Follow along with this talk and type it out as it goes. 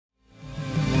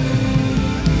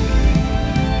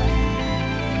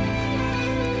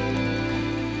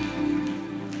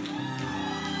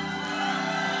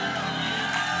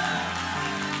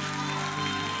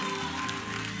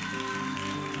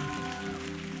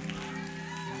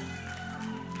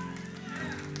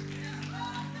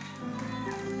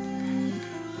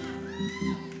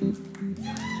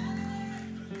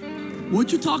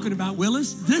What you talking about,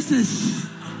 Willis? This is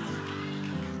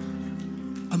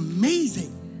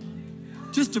amazing.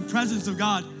 Just the presence of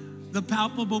God, the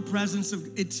palpable presence of,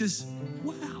 it's just,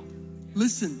 wow.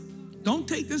 Listen, don't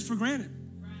take this for granted.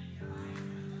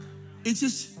 It's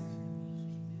just,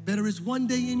 better is one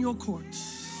day in your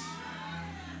courts.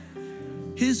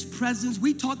 His presence,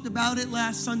 we talked about it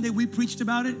last Sunday, we preached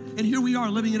about it, and here we are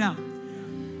living it out.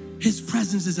 His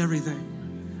presence is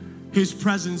everything. His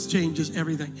presence changes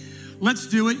everything. Let's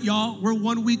do it, y'all. We're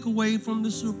 1 week away from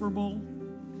the Super Bowl.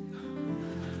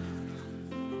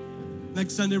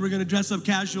 Next Sunday, we're gonna dress up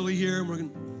casually here, and we're gonna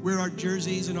wear our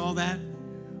jerseys and all that.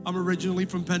 I'm originally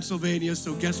from Pennsylvania,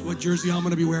 so guess what jersey I'm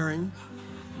gonna be wearing?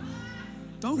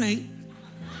 Don't hate.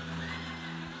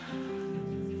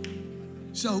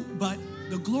 So, but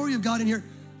the glory of God in here.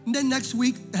 And then next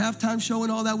week, the halftime show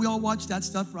and all that, we all watch that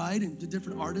stuff, right? And the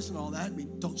different artists and all that. I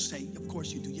mean, don't say, of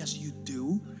course you do. Yes, you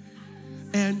do.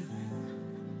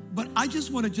 But I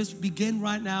just want to just begin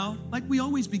right now, like we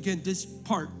always begin this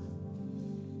part.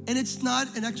 And it's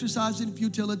not an exercise in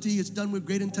futility. It's done with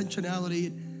great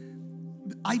intentionality.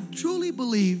 I truly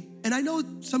believe, and I know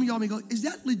some of y'all may go, is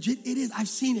that legit? It is. I've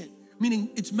seen it, meaning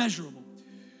it's measurable.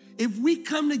 If we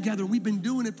come together, we've been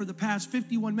doing it for the past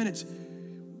 51 minutes,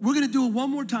 we're gonna do it one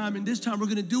more time, and this time we're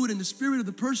gonna do it in the spirit of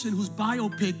the person whose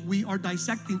biopic we are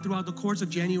dissecting throughout the course of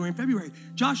January and February,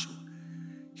 Joshua.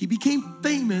 He became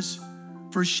famous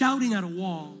for shouting at a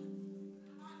wall,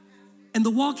 and the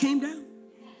wall came down.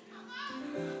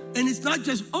 And it's not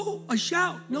just, oh, a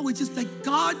shout. No, it's just that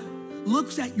God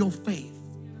looks at your faith.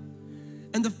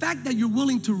 And the fact that you're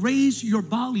willing to raise your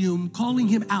volume, calling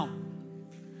him out,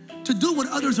 to do what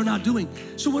others are not doing.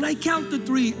 So when I count to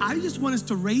 3, I just want us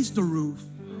to raise the roof.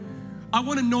 I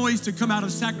want a noise to come out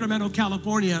of Sacramento,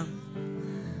 California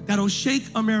that'll shake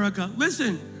America.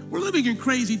 Listen, we're living in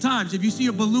crazy times. If you see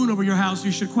a balloon over your house,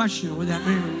 you should question what that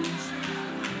means.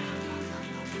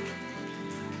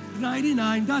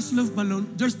 99, das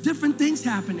Luftballon. There's different things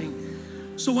happening.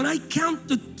 So when I count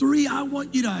to 3, I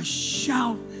want you to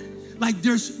shout like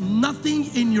there's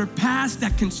nothing in your past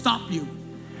that can stop you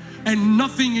and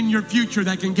nothing in your future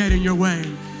that can get in your way.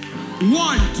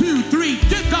 1, 2, 3,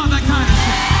 give God that kind of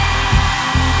shit.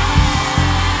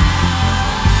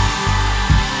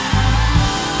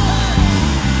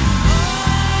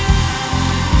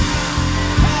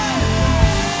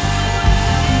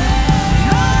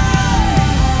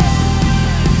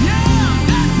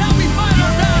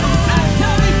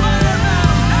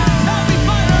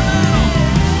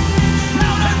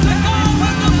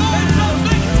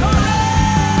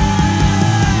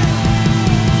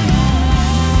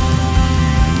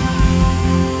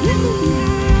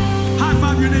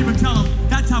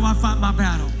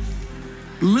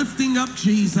 Lifting up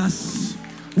Jesus,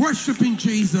 worshiping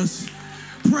Jesus,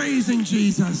 praising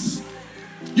Jesus.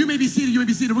 You may be seated,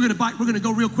 We're gonna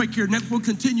go real quick here. We'll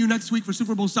continue next week for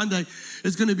Super Bowl Sunday.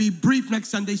 It's gonna be brief next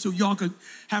Sunday so y'all could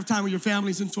have time with your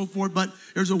families and so forth, but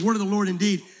there's a word of the Lord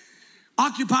indeed.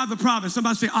 Occupy the promise.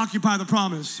 Somebody say, occupy the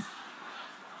promise.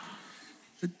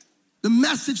 The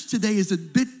message today is a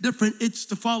bit different. It's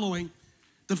the following.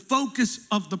 The focus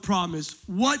of the promise,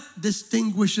 what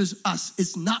distinguishes us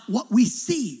is not what we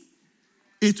see,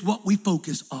 it's what we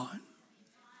focus on.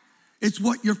 It's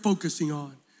what you're focusing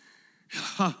on.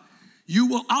 You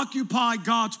will occupy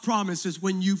God's promises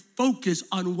when you focus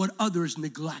on what others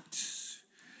neglect.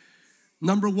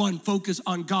 Number 1, focus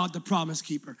on God, the promise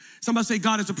keeper. Somebody say,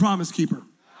 God is a promise keeper.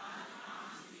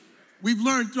 We've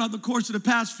learned throughout the course of the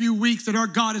past few weeks that our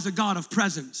God is a God of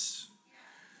presence.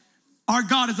 Our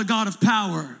God is a God of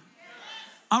power.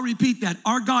 I'll repeat that.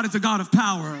 Our God is a God of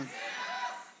power.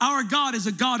 Our God is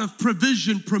a God of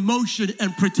provision, promotion,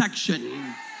 and protection.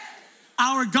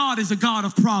 Our God is a God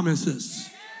of promises.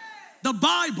 The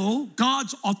Bible,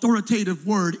 God's authoritative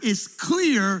word, is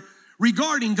clear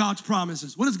regarding God's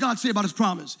promises. What does God say about his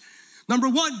promise? Number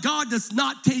 1, God does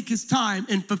not take his time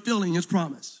in fulfilling his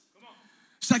promise.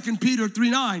 2 Peter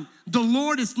 3:9, the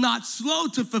Lord is not slow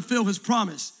to fulfill his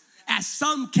promise, as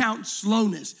some count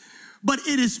slowness, but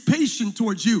it is patient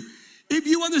towards you. If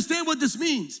you understand what this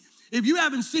means, if you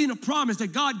haven't seen a promise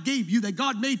that God gave you, that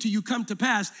God made to you come to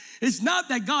pass, it's not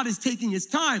that God is taking his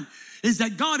time, it's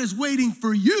that God is waiting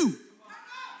for you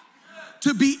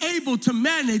to be able to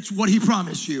manage what he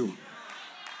promised you.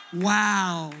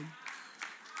 Wow.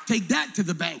 Take that to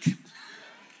the bank.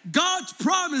 God's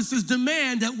promises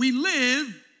demand that we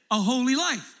live a holy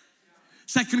life.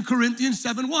 2 Corinthians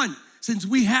 7:1. Since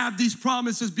we have these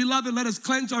promises, beloved, let us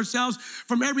cleanse ourselves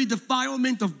from every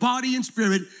defilement of body and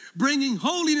spirit, bringing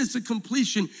holiness to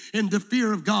completion in the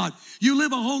fear of God. You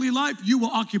live a holy life, you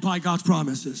will occupy God's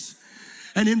promises.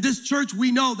 And in this church,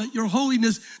 we know that your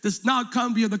holiness does not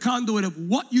come via the conduit of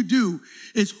what you do.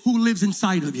 It's who lives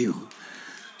inside of you.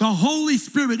 The Holy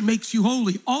Spirit makes you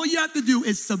holy. All you have to do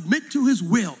is submit to his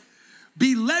will.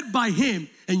 Be led by him,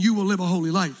 and you will live a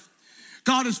holy life.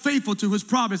 God is faithful to his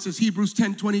promises, Hebrews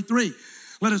 10:23.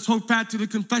 Let us hold fast to the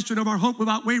confession of our hope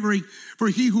without wavering, for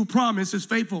he who promised is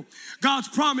faithful. God's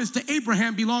promise to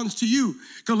Abraham belongs to you,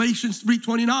 Galatians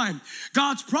 3:29.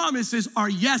 God's promises are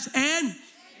yes and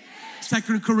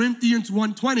 2 Corinthians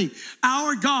 1:20.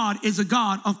 Our God is a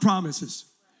God of promises.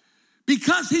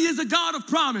 Because he is a God of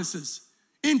promises,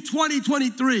 in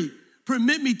 2023,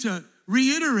 permit me to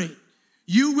reiterate,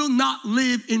 you will not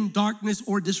live in darkness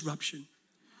or disruption.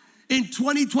 In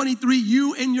 2023,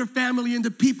 you and your family and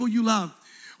the people you love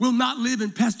will not live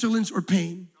in pestilence or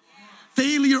pain,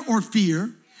 failure or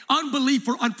fear, unbelief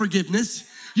or unforgiveness.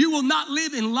 You will not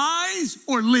live in lies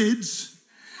or lids,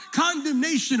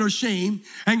 condemnation or shame,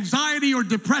 anxiety or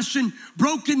depression,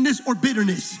 brokenness or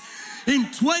bitterness.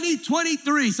 In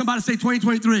 2023, somebody say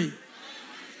 2023.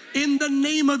 In the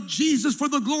name of Jesus, for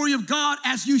the glory of God,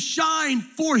 as you shine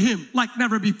for him like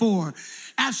never before,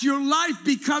 as your life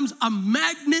becomes a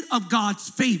magnet of God's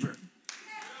favor.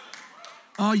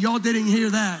 Oh, y'all didn't hear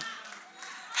that.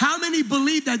 How many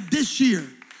believe that this year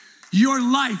your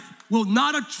life will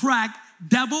not attract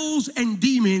devils and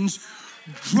demons,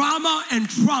 drama and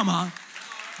trauma,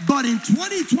 but in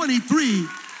 2023,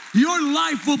 your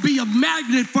life will be a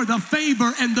magnet for the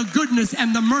favor and the goodness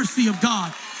and the mercy of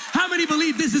God? How many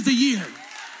believe this is the year?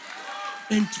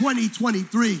 In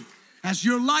 2023, as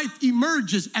your life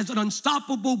emerges as an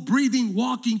unstoppable, breathing,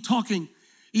 walking, talking,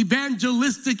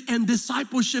 evangelistic and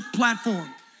discipleship platform,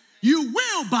 you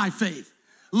will, by faith,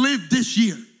 live this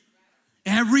year,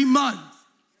 every month,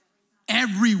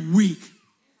 every week,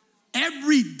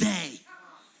 every day,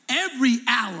 every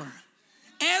hour,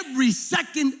 every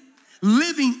second,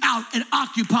 living out and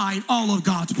occupying all of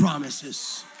God's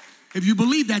promises. If you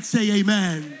believe that, say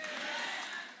amen.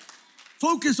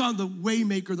 Focus on the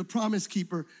waymaker, the promise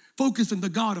keeper. Focus on the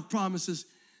God of promises.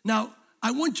 Now,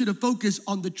 I want you to focus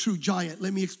on the true giant.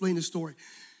 Let me explain the story.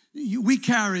 We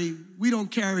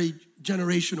don't carry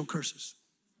generational curses.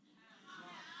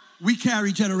 We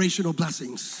carry generational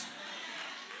blessings.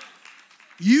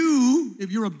 You,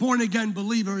 if you're a born again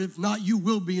believer, if not, you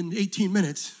will be in 18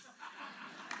 minutes.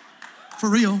 For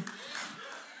real.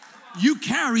 You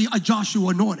carry a Joshua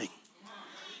anointing.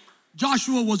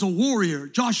 Joshua was a warrior.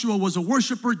 Joshua was a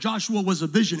worshiper. Joshua was a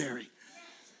visionary.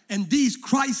 And these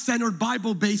Christ-centered,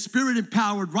 Bible-based,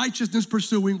 spirit-empowered,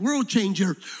 righteousness-pursuing,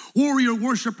 world-changer, warrior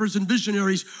worshipers and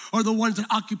visionaries are the ones that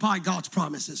occupy God's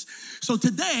promises. So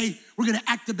today, we're going to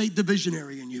activate the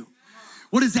visionary in you.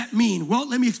 What does that mean? Well,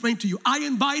 let me explain to you. I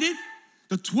invited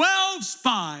the 12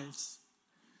 spies.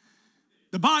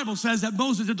 The Bible says that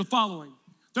Moses did the following.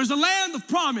 There's a land of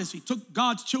promise. He took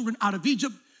God's children out of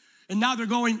Egypt, and now they're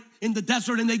going in the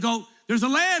desert, and they go, there's a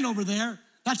land over there.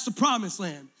 That's the promised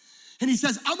land. And he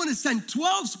says, I'm going to send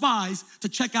 12 spies to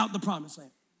check out the promised land.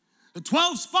 The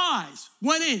 12 spies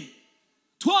went in.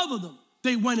 12 of them,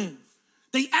 they went in.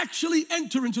 They actually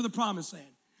enter into the promised land.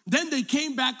 Then they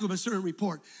came back with a certain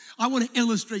report. I want to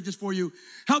illustrate this for you.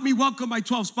 Help me welcome my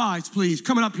 12 spies, please.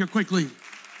 Coming up here quickly.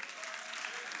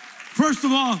 First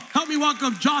of all, help me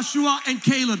welcome Joshua and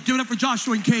Caleb. Give it up for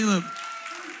Joshua and Caleb.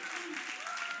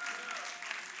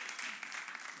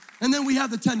 And then we have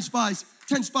the 10 spies.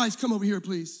 10 spies, come over here,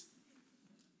 please.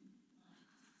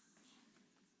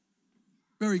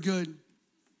 Very good.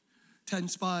 10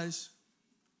 spies.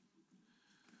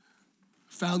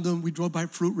 Found them. We drove by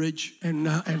Fruit Ridge and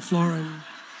Flora.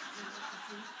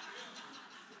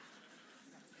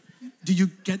 Do you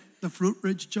get the Fruit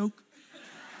Ridge joke?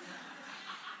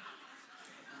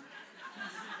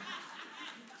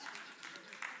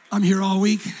 I'm here all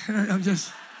week.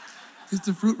 It's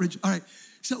the Fruit Ridge. All right.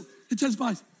 So the 10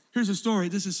 spies. Here's a story.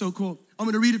 This is so cool. I'm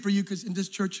going to read it for you because in this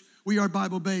church, we are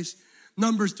Bible-based.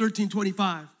 Numbers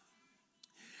 13:25.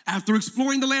 After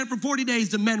exploring the land for 40 days,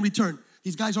 the men returned.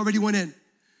 These guys already went in.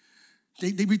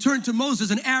 They returned to Moses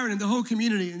and Aaron and the whole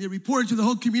community, and they reported to the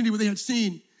whole community what they had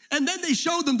seen. And then they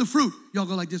showed them the fruit. Y'all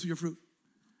go like this with your fruit.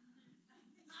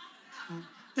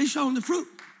 They showed them the fruit.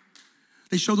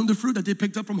 They showed them the fruit that they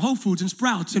picked up from Whole Foods and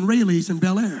Sprouts and Rayleigh's and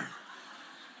Bel Air.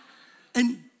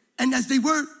 And as they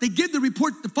give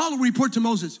the following report to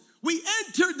Moses. We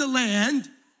entered the land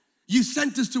you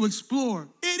sent us to explore.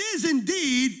 It is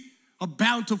indeed a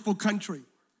bountiful country.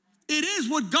 It is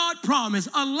what God promised,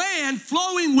 a land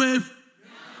flowing with.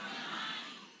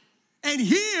 And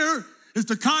here is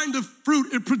the kind of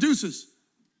fruit it produces.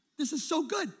 This is so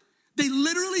good. They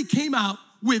literally came out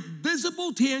with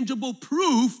visible, tangible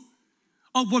proof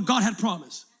of what God had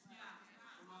promised.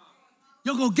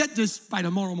 You'll go get this by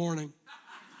tomorrow morning.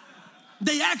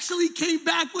 They actually came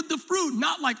back with the fruit,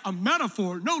 not like a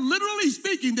metaphor. No, literally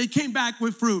speaking, they came back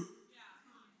with fruit.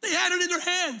 They had it in their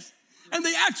hands. And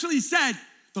they actually said,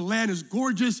 the land is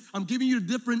gorgeous. I'm giving you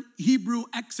different Hebrew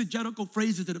exegetical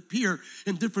phrases that appear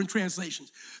in different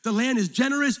translations. The land is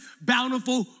generous,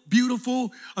 bountiful,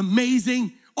 beautiful,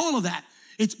 amazing, all of that.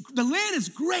 The land is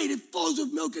great. It flows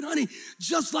with milk and honey,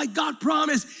 just like God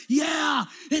promised. Yeah,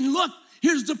 and look,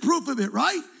 here's the proof of it,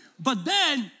 right? But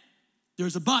then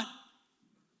there's a but.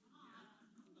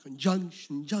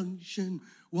 Conjunction, junction,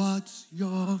 what's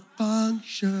your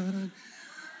function?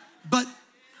 But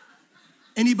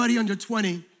anybody under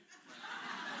 20,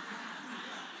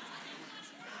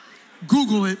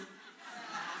 Google it.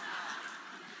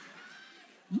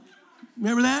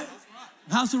 Remember that?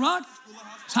 House of Rock?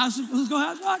 Let's go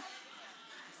House of Rock.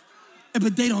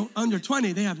 But they don't, under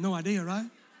 20, they have no idea, right?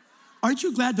 Aren't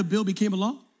you glad the bill became a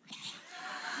law?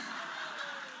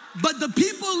 But the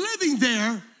people living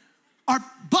there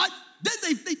but then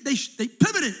they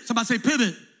pivoted. Somebody say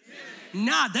pivot.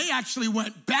 Nah, they actually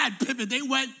went bad pivot. They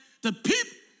went, the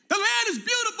land is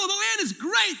beautiful. The land is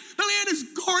great. The land is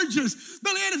gorgeous. The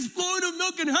land is flowing with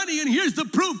milk and honey. And here's the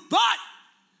proof. But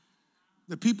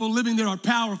the people living there are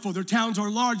powerful. Their towns are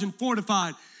large and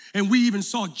fortified. And we even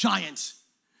saw giants.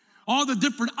 All the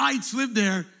different ites lived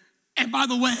there. And by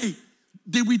the way,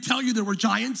 did we tell you there were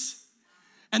giants?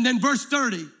 And then verse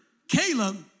 30,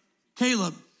 Caleb,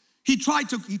 he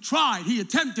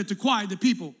attempted to quiet the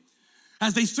people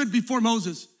as they stood before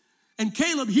Moses. And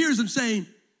Caleb hears him saying,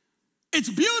 it's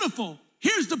beautiful.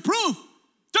 Here's the proof.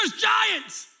 There's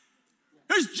giants.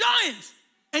 There's giants.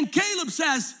 And Caleb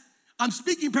says, I'm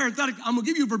speaking parenthetically, I'm gonna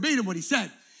give you verbatim what he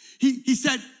said. He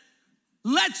said,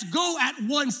 let's go at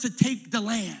once to take the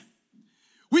land.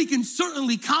 We can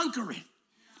certainly conquer it.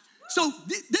 So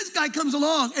this guy comes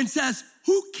along and says,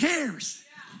 who cares?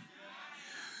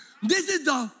 This is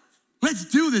let's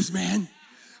do this, man.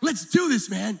 Let's do this,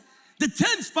 man. The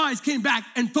 10 spies came back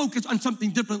and focused on something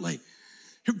differently.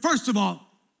 First of all,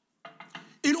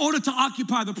 in order to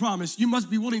occupy the promise, you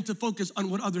must be willing to focus on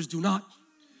what others do not.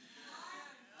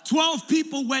 12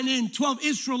 people went in, 12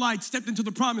 Israelites stepped into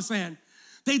the promised land.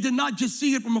 They did not just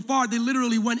see it from afar, they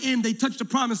literally went in, they touched the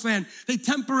promised land. They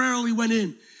temporarily went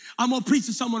in. I'm gonna preach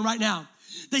to someone right now.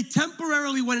 They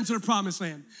temporarily went into the promised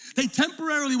land. They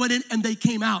temporarily went in and they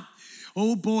came out.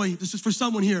 Oh boy, this is for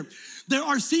someone here. There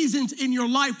are seasons in your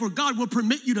life where God will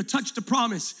permit you to touch the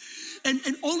promise and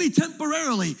only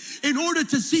temporarily in order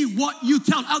to see what you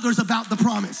tell others about the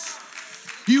promise.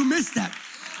 You missed that.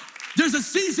 There's a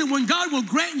season when God will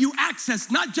grant you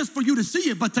access, not just for you to see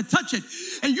it, but to touch it.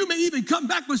 And you may even come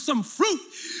back with some fruit.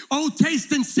 Oh,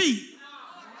 taste and see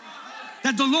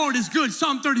that the Lord is good.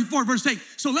 Psalm 34, verse 8.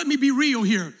 So let me be real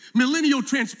here. Millennial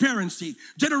transparency,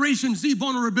 Generation Z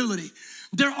vulnerability.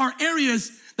 There are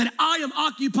areas that I am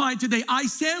occupying today. I,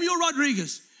 Samuel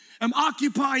Rodriguez, am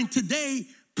occupying today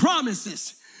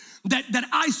promises that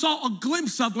I saw a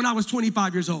glimpse of when I was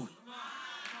 25 years old.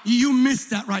 You missed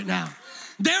that right now.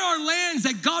 There are lands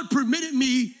that God permitted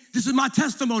me, this is my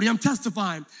testimony, I'm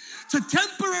testifying, to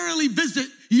temporarily visit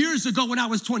years ago when I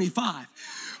was 25.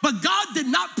 But God did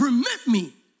not permit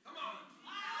me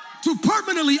to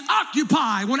permanently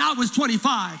occupy when I was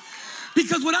 25.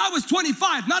 Because when I was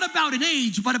 25, not about an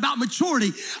age, but about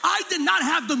maturity, I did not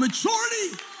have the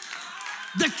maturity,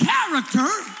 the character,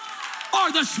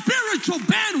 or the spiritual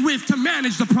bandwidth to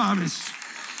manage the promise.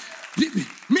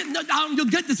 You'll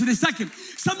get this in a second.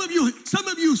 Some of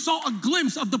you saw a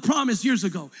glimpse of the promise years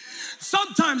ago.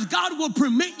 Sometimes God will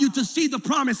permit you to see the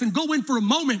promise and go in for a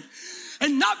moment.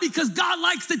 And not because God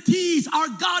likes to tease. Our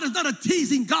God is not a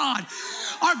teasing God.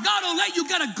 Our God will let you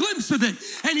get a glimpse of it.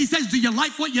 And he says, do you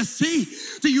like what you see?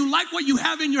 Do you like what you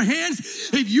have in your hands?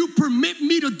 If you permit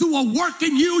me to do a work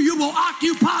in you, you will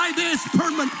occupy this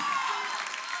permanent.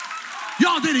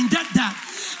 Y'all didn't get that.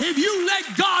 If you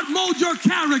let God mold your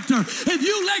character, if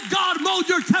you let God mold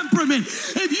your temperament,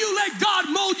 if you let God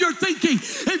mold your thinking,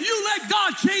 if you let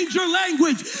God change your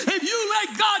language, if you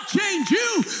let God change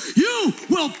you, you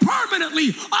will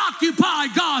permanently occupy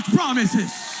God's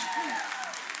promises.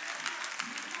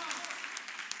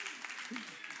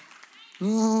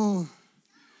 Oh,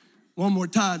 one more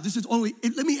time.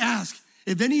 Let me ask,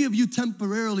 if any of you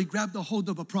temporarily grabbed a hold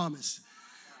of a promise,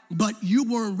 but you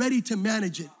weren't ready to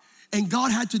manage it, and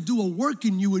God had to do a work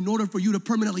in you in order for you to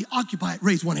permanently occupy it,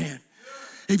 raise one hand.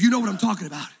 If you know what I'm talking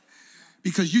about.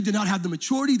 Because you did not have the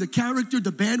maturity, the character,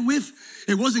 the bandwidth.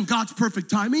 It wasn't God's perfect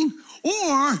timing.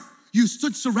 Or you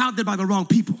stood surrounded by the wrong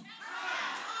people.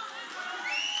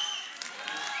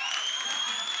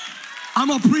 I'm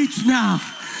gonna preach now.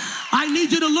 I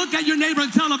need you to look at your neighbor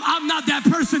and tell them, I'm not that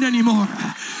person anymore.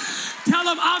 Tell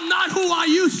them, I'm not who I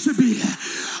used to be.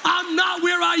 I'm not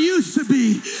where I used to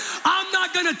be. I'm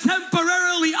not gonna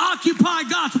temporarily occupy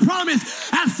God's promise.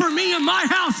 As for me and my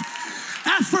house,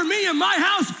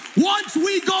 once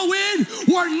we go in,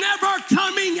 we're never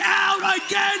coming out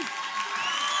again.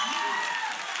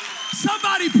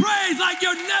 Somebody prays like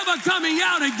you're never coming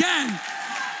out again.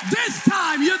 This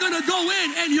time you're gonna go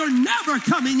in and you're never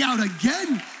coming out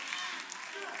again.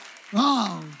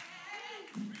 Oh.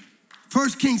 1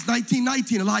 Kings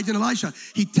 19:19, Elijah and Elisha,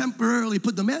 he temporarily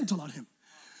put the mantle on him.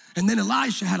 And then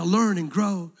Elisha had to learn and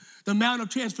grow. The Mount of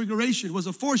Transfiguration was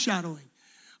a foreshadowing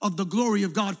of the glory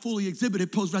of God fully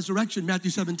exhibited post-resurrection, Matthew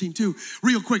 17:2.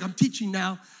 Real quick, I'm teaching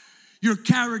now. Your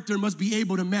character must be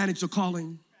able to manage the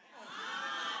calling.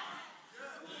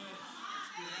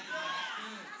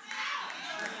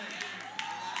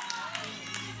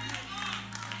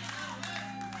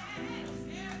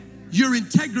 Your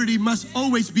integrity must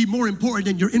always be more important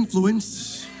than your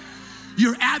influence.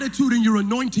 Your attitude and your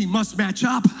anointing must match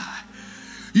up.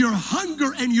 Your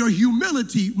hunger and your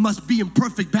humility must be in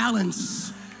perfect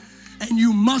balance. And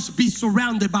you must be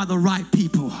surrounded by the right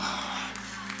people.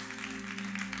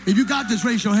 If you got this,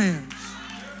 raise your hands.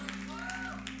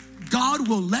 God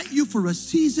will let you for a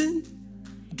season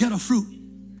get a fruit.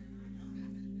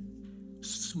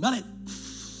 Smell it.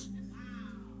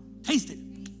 Taste it.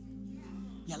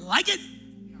 You like it?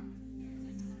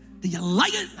 Do you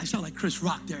like it? I sound like Chris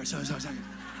Rock there. So. Do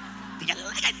you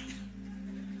like it?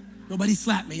 Nobody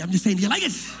slapped me. I'm just saying, do you like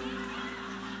it?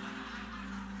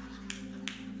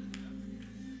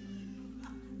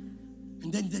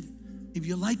 And then if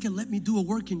you like it, let me do a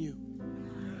work in you.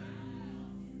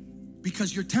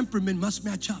 Because your temperament must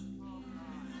match up.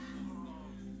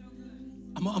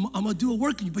 I'm gonna do a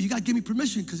work in you, but you gotta give me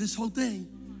permission because this whole thing,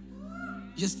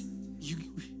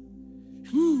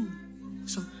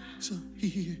 So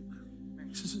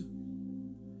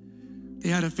they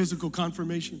had a physical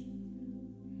confirmation.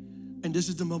 And this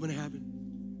is the moment it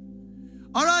happened.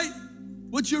 All right,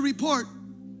 what's your report?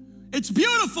 It's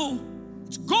beautiful,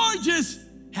 it's gorgeous,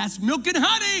 has milk and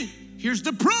honey. Here's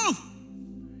the proof.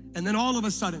 And then all of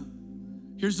a sudden,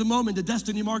 here's the moment, the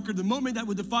destiny marker, the moment that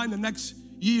would define the next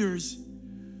years.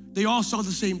 They all saw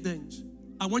the same things.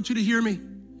 I want you to hear me.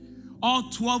 All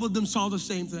 12 of them saw the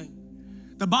same thing.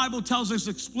 The Bible tells us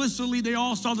explicitly they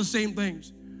all saw the same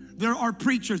things. There are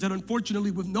preachers that unfortunately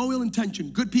with no ill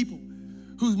intention, good people,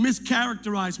 who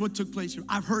mischaracterize what took place here.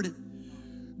 I've heard it.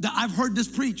 I've heard this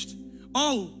preached.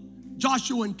 Oh,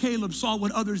 Joshua and Caleb saw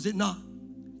what others did not.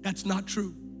 That's not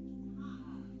true.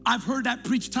 I've heard that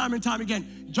preached time and time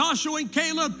again. Joshua and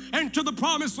Caleb entered the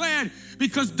promised land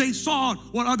because they saw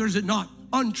what others did not.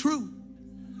 Untrue.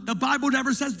 The Bible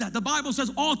never says that. The Bible says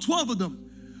all 12 of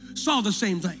them saw the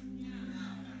same thing.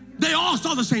 They all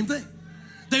saw the same thing.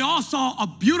 They all saw a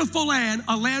beautiful land,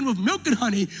 a land with milk and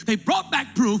honey. They brought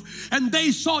back proof, and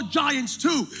they saw giants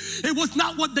too. It was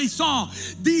not what they saw.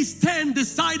 These 10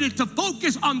 decided to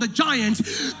focus on the giants.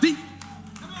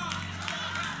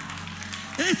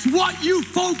 It's what you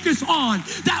focus on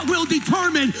that will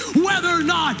determine whether or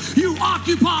not you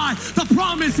occupy the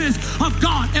promises of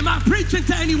God. Am I preaching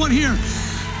to anyone here?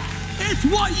 It's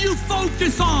what you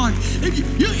focus on.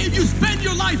 If you spend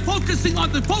your life focusing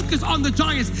on the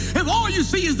giants, if all you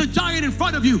see is the giant in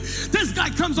front of you, this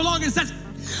guy comes along and says,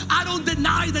 I don't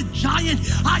deny the giant.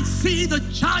 I see the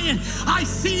giant. I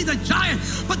see the giant.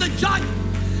 But the giant,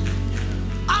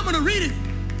 I'm going to read it.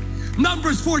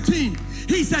 Numbers 14.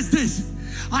 He says this.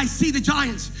 I see the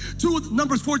giants.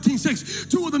 Numbers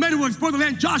 14:6. Two of the men who explored the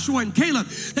land, Joshua and Caleb,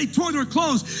 they tore their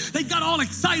clothes. They got all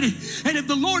excited. And if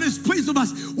the Lord is pleased with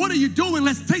us, what are you doing?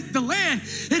 Let's take the land.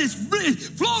 It is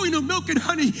flowing with milk and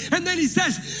honey. And then he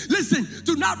says, listen,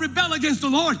 do not rebel against the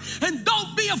Lord and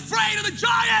don't be afraid of the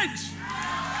giants.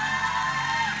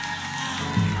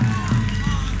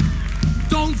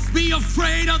 Don't be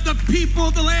afraid of the people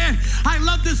of the land. I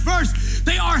love this verse.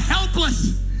 They are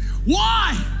helpless.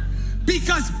 Why?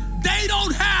 Because they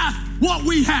don't have what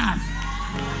we have.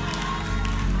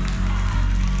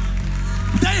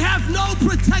 They have no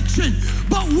protection,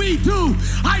 but we do.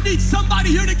 I need somebody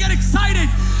here to get excited.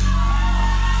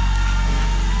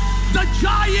 The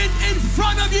giant in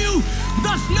front of you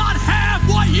does not have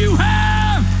what you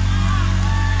have.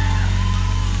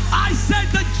 I said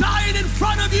the giant in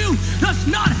front of you does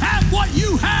not have what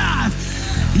you have.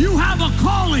 You have a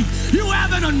calling. You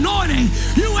have an anointing.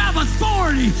 You have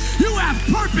authority. You have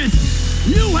purpose.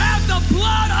 You have the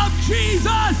blood of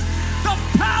Jesus, the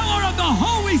power of the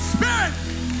Holy Spirit.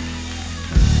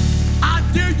 I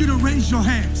dare you to raise your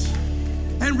hands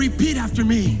and repeat after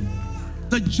me.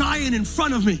 The giant in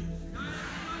front of me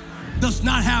does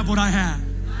not have what I have.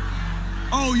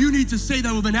 Oh, you need to say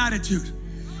that with an attitude.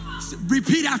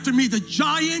 Repeat after me. The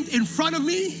giant in front of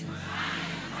me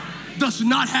does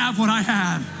not have what I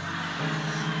have.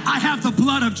 I have the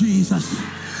blood of Jesus.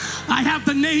 I have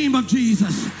the name of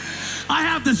Jesus. I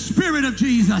have the Spirit of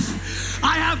Jesus.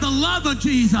 I have the love of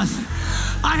Jesus.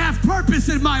 I have purpose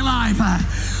in my life.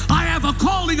 I have a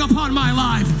calling upon my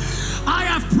life. I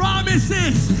have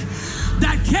promises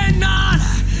that cannot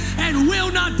and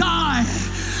will not die.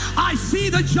 I see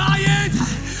the giant.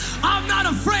 I'm not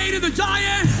afraid of the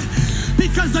giant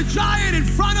because the giant in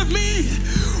front of me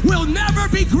will never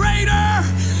be greater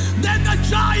than the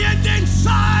giant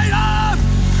inside of.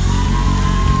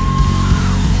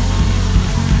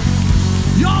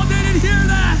 Y'all didn't hear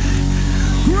that?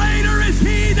 Greater is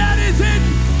he that is in.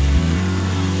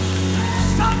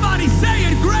 Somebody say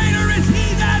it. Greater is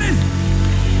he that is.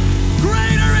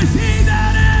 Greater is he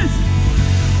that is.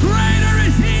 Greater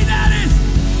is he that is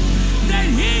than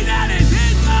he that is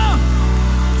in them.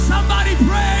 Somebody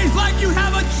praise like you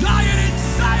have a giant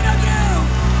inside of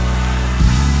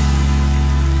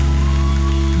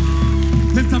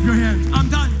you. Lift up your hands. I'm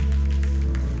done.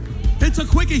 It's a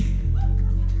quickie.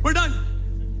 We're done.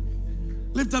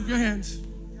 Lift up your hands.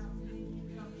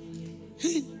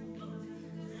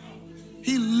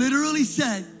 He literally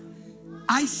said,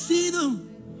 I see them,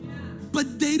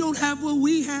 but they don't have what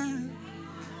we have.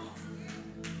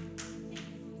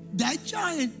 That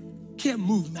giant can't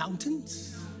move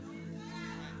mountains.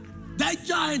 That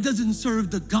giant doesn't serve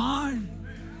the God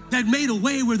that made a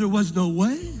way where there was no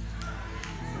way.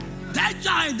 That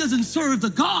giant doesn't serve the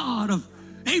God of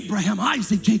Abraham,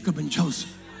 Isaac, Jacob, and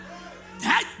Joseph.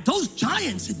 Those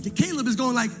giants, and Caleb is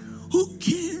going like, who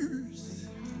cares?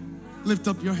 Lift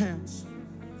up your hands.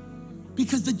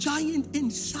 Because the giant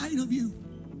inside of you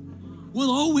will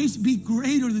always be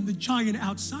greater than the giant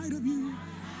outside of you.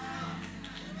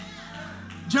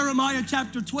 Jeremiah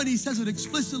chapter 20 says it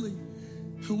explicitly.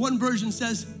 One version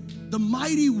says, the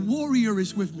mighty warrior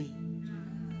is with me.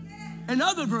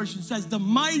 Another version says, the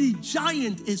mighty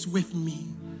giant is with me.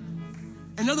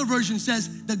 Another version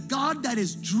says, the God that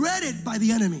is dreaded by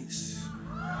the enemies,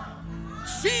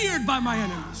 feared by my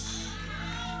enemies,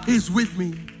 is with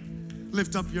me.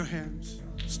 Lift up your hands.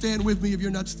 Stand with me if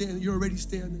you're not standing. You're already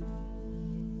standing.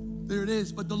 There it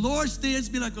is. But the Lord stands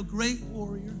me like a great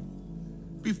warrior.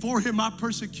 Before him, my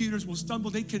persecutors will stumble.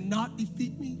 They cannot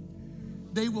defeat me.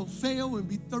 They will fail and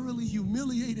be thoroughly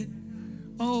humiliated.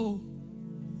 Oh,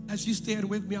 as you stand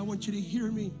with me, I want you to hear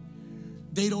me.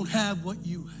 They don't have what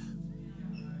you have.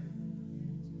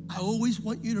 I always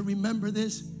want you to remember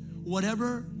this.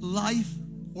 Whatever life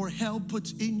or hell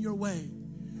puts in your way,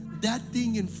 that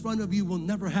thing in front of you will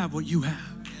never have what you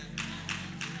have.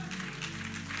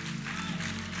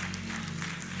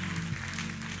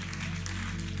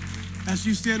 As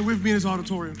you stand with me in this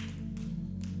auditorium,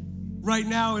 right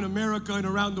now in America and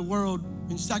around the world,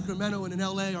 in Sacramento and in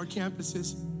LA, our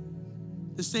campuses,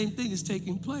 the same thing is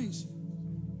taking place.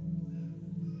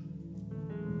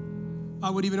 I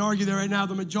would even argue that right now,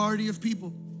 the majority of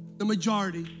people, the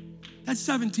majority, that's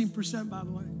 17%, by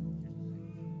the way.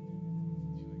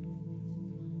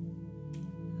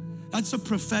 That's a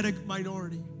prophetic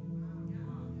minority.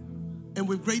 And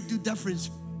with great due deference,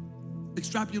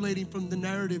 extrapolating from the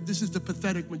narrative, this is the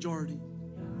pathetic majority.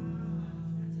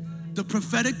 The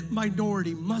prophetic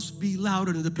minority must be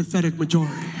louder than the pathetic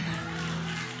majority.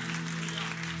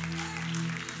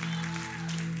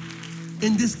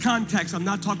 In this context, I'm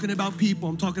not talking about people,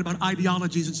 I'm talking about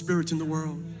ideologies and spirits in the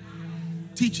world,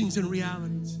 teachings and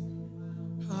realities.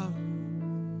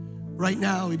 Right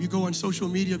now, if you go on social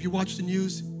media, if you watch the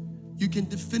news, you can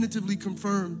definitively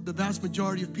confirm the vast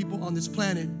majority of people on this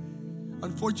planet,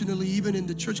 unfortunately, even in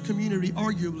the church community,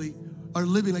 arguably, are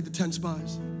living like the 10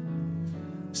 spies.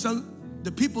 So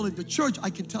the people in the church,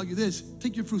 I can tell you this,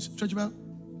 take your fruits, stretch them out.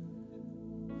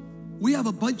 We have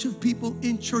a bunch of people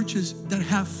in churches that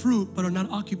have fruit but are not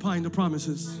occupying the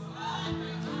promises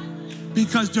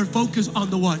because they're focused on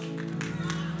the what?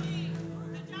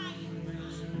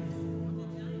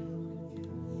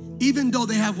 Even though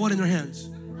they have what in their hands?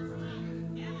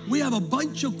 We have a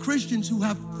bunch of Christians who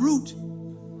have fruit,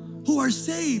 who are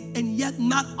saved and yet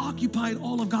not occupying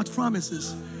all of God's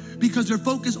promises because they're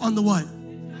focused on the what?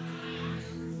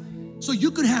 So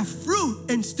you could have fruit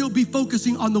and still be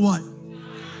focusing on the what?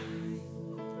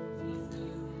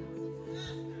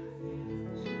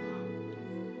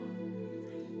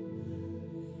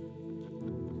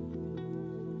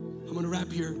 I'm gonna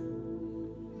wrap here.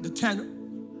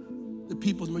 The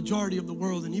people, the majority of the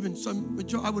world, and even some,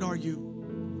 I would argue,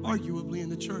 arguably in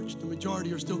the church, the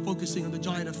majority are still focusing on the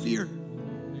giant of fear.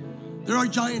 There are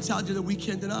giants out there that we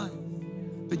can't deny.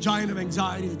 The giant of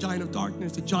anxiety, the giant of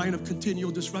darkness, the giant of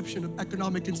continual disruption, of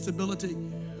economic instability,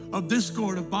 of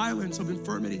discord, of violence, of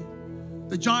infirmity.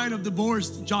 The giant of divorce,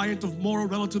 the giant of moral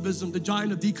relativism, the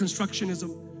giant of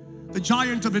deconstructionism, the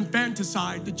giant of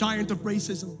infanticide, the giant of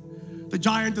racism, the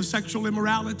giant of sexual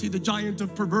immorality, the giant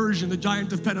of perversion, the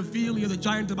giant of pedophilia, the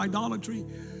giant of idolatry,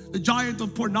 the giant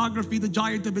of pornography, the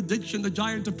giant of addiction, the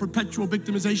giant of perpetual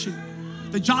victimization,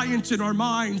 the giants in our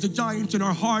minds, the giants in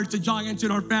our hearts, the giants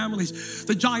in our families,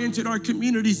 the giants in our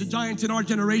communities, the giants in our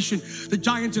generation, the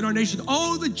giants in our nation.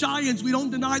 Oh, the giants, we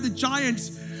don't deny the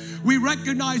giants. We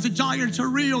recognize the giants are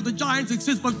real, the giants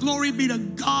exist, but glory be to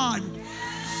God.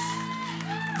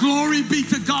 Glory be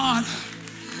to God.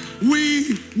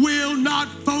 We will not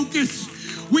focus,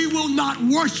 we will not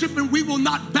worship, and we will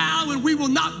not bow, and we will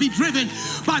not be driven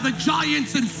by the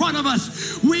giants in front of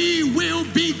us. We will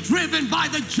be driven by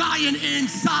the giant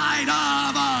inside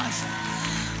of us.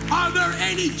 Are there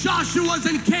any Joshuas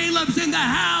and Calebs in the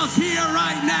house here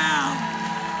right now?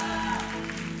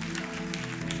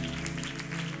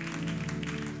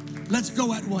 Let's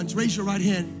go at once. Raise your right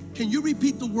hand. Can you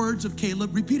repeat the words of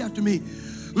Caleb? Repeat after me.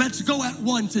 Let's go at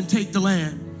once and take the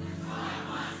land.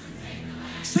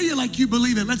 Say it like you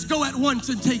believe it. Let's go at once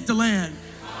and take the land.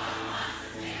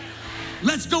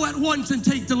 Let's go at once and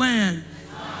take the land.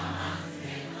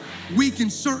 We can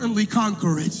certainly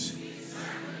conquer it.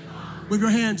 With your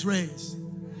hands raised.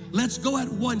 Let's go at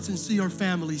once and see our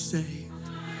family saved.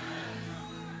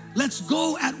 Let's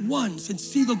go at once and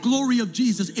see the glory of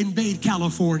Jesus invade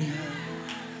California.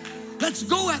 Let's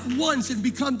go at once and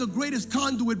become the greatest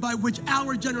conduit by which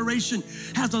our generation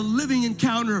has a living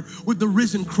encounter with the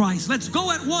risen Christ. Let's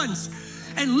go at once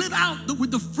and live out with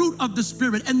the fruit of the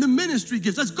Spirit and the ministry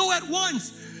gifts. Let's go at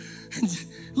once and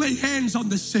lay hands on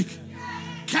the sick,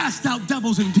 cast out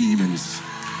devils and demons.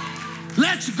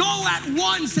 Let's go at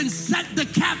once and set the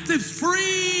captives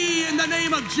free in the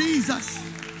name of Jesus.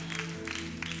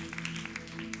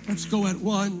 Let's go at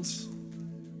once.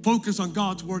 Focus on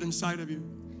God's word inside of you.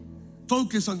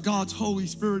 Focus on God's Holy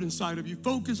Spirit inside of you.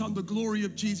 Focus on the glory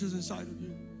of Jesus inside of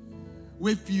you.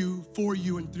 With you, for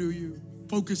you, and through you.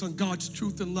 Focus on God's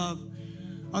truth and love,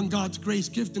 on God's grace,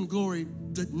 gift, and glory.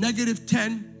 The negative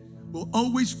 10 will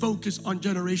always focus on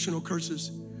generational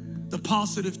curses. The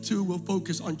positive 2 will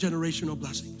focus on generational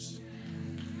blessings.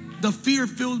 The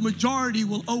fear-filled majority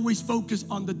will always focus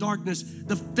on the darkness.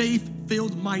 The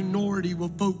faith-filled minority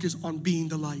will focus on being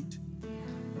the light.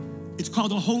 It's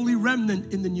called a holy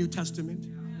remnant in the New Testament.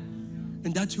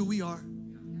 And that's who we are,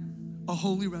 a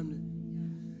holy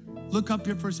remnant. Look up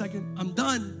here for a second. I'm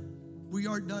done. We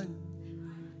are done.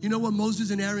 You know what Moses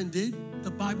and Aaron did?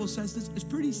 The Bible says this. It's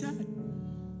pretty sad.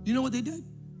 You know what they did?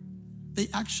 They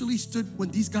actually stood, when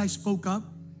these guys spoke up,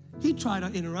 he tried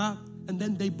to interrupt, and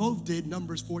then they both did,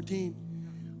 Numbers 14.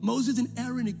 Moses and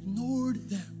Aaron ignored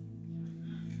them.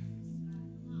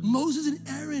 Moses and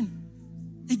Aaron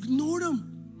ignored them.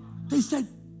 They said,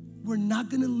 we're not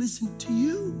gonna listen to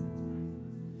you.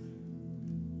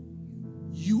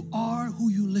 You are who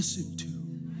you listen to.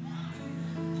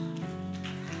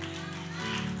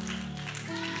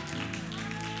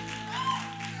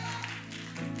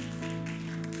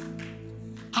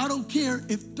 I don't care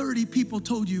if 30 people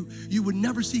told you you would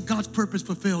never see God's purpose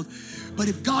fulfilled, but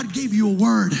if God gave you a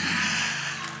word,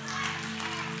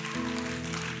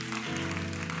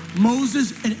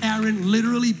 Moses and Aaron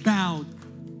literally bowed,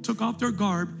 took off their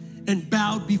garb, and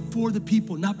bowed before the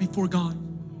people, not before God.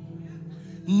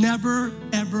 Never,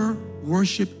 ever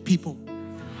worship people.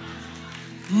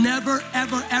 Never,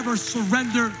 ever, ever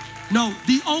surrender. No,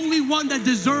 the only one that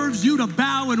deserves you to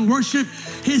bow and worship,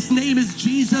 his name is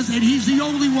Jesus, and he's the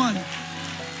only one.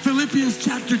 Philippians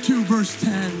chapter 2, verse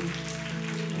 10.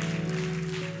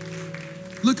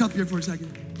 Look up here for a second.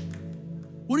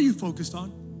 What are you focused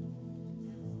on?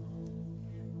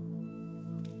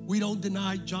 We don't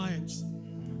deny giants.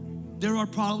 There are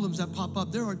problems that pop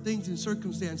up. There are things and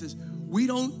circumstances. We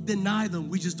don't deny them.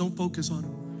 We just don't focus on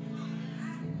them.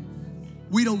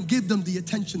 We don't give them the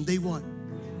attention they want.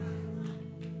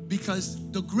 Because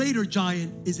the greater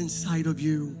giant is inside of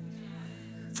you.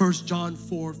 1 John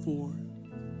 4:4.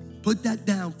 Put that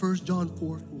down, 1 John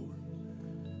 4:4.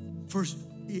 First,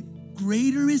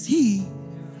 greater is he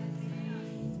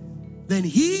than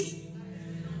he.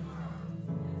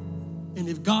 And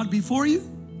if God be for you,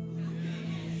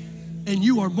 and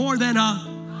you are more than a,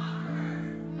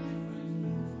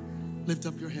 lift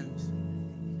up your hands.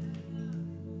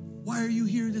 Why are you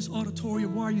here in this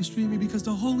auditorium? Why are you streaming? Because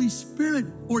the Holy Spirit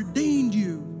ordained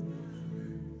you.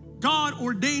 God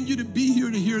ordained you to be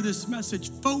here to hear this message.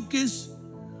 Focus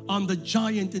on the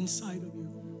giant inside of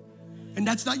you. And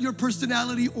that's not your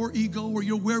personality or ego or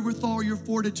your wherewithal or your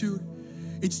fortitude.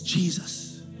 It's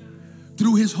Jesus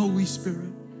through his Holy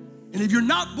Spirit. And if you're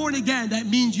not born again, that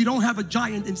means you don't have a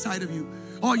giant inside of you.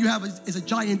 All you have is a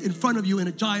giant in front of you and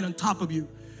a giant on top of you.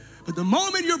 But the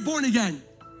moment you're born again,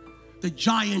 the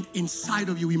giant inside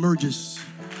of you emerges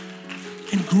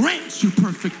and grants you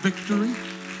perfect victory.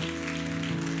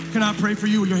 Can I pray for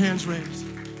you with your hands raised?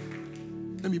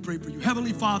 Let me pray for you.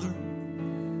 Heavenly Father,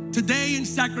 today in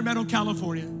Sacramento,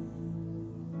 California,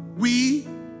 we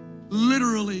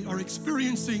literally are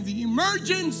experiencing the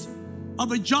emergence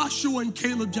of a Joshua and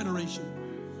Caleb generation,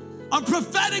 a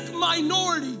prophetic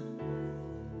minority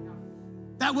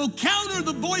that will counter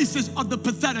the voices of the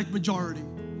pathetic majority.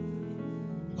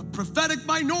 A prophetic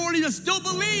minority that still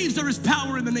believes there is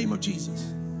power in the name of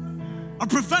Jesus. A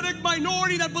prophetic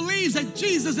minority that believes that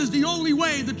Jesus is the only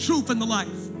way, the truth, and the life.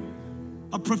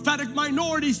 A prophetic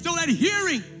minority still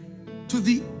adhering to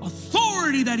the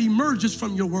authority that emerges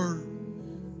from your word.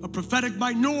 A prophetic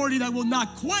minority that will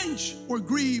not quench or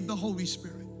grieve the Holy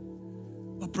Spirit.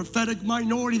 A prophetic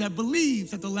minority that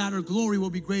believes that the latter glory will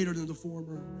be greater than the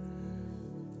former.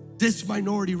 This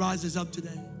minority rises up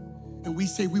today, and we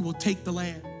say we will take the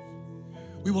land.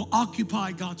 We will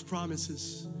occupy God's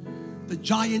promises. The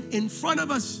giant in front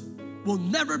of us will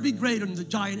never be greater than the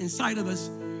giant inside of us,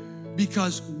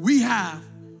 because we have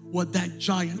what that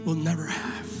giant will never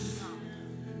have.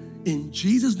 In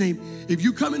Jesus' name, if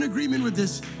you come in agreement with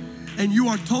this and you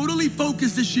are totally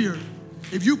focused this year,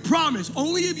 if you promise,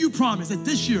 only if you promise that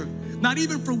this year, not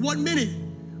even for 1 minute,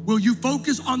 will you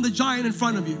focus on the giant in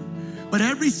front of you, but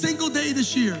every single day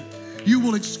this year, you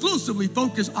will exclusively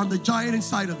focus on the giant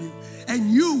inside of you,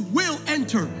 and you will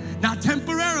enter, not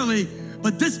temporarily,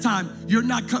 but this time you're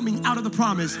not coming out of the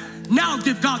promise. Now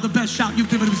give God the best shout you've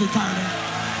given him his entire life.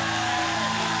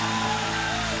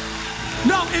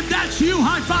 No, if that's you,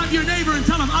 high five your neighbor and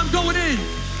tell him, I'm going in.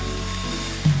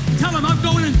 Tell him I'm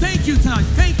going in. Thank you, Ty.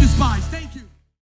 Thank you, Spies. Thank you.